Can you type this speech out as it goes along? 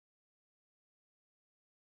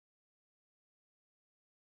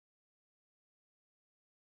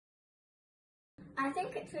I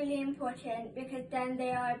think it's really important because then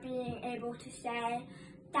they are being able to say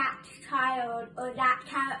that child or that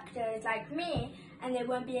character is like me, and they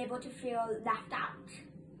won't be able to feel left out.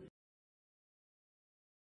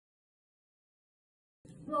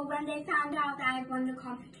 Well, when they found out that I won the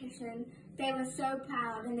competition, they were so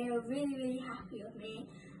proud and they were really, really happy with me.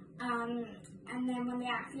 And then when they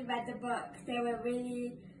actually read the book, they were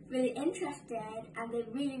really, really interested and they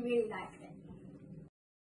really, really liked it.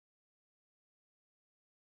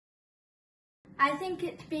 I think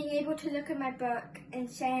it's being able to look at my book and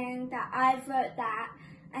saying that I wrote that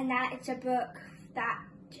and that it's a book that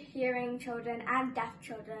hearing children and deaf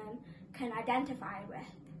children can identify with.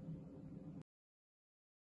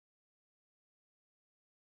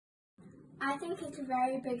 I think it's a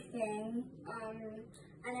very big thing,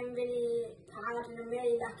 and I'm really proud and I'm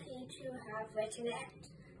really lucky to have written it,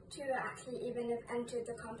 to actually even have entered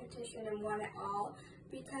the competition and won it all,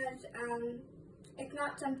 because it's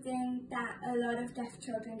not something that a lot of deaf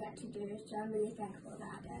children get to do, so I'm really thankful that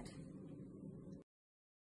I did.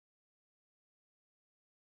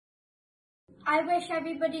 I wish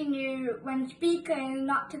everybody knew when speaking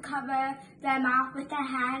not to cover their mouth with their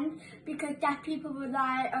hand, because deaf people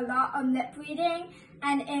rely a lot on lip reading,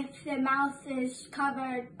 and if their mouth is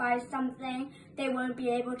covered by something, they won't be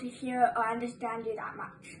able to hear or understand you that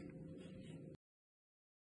much.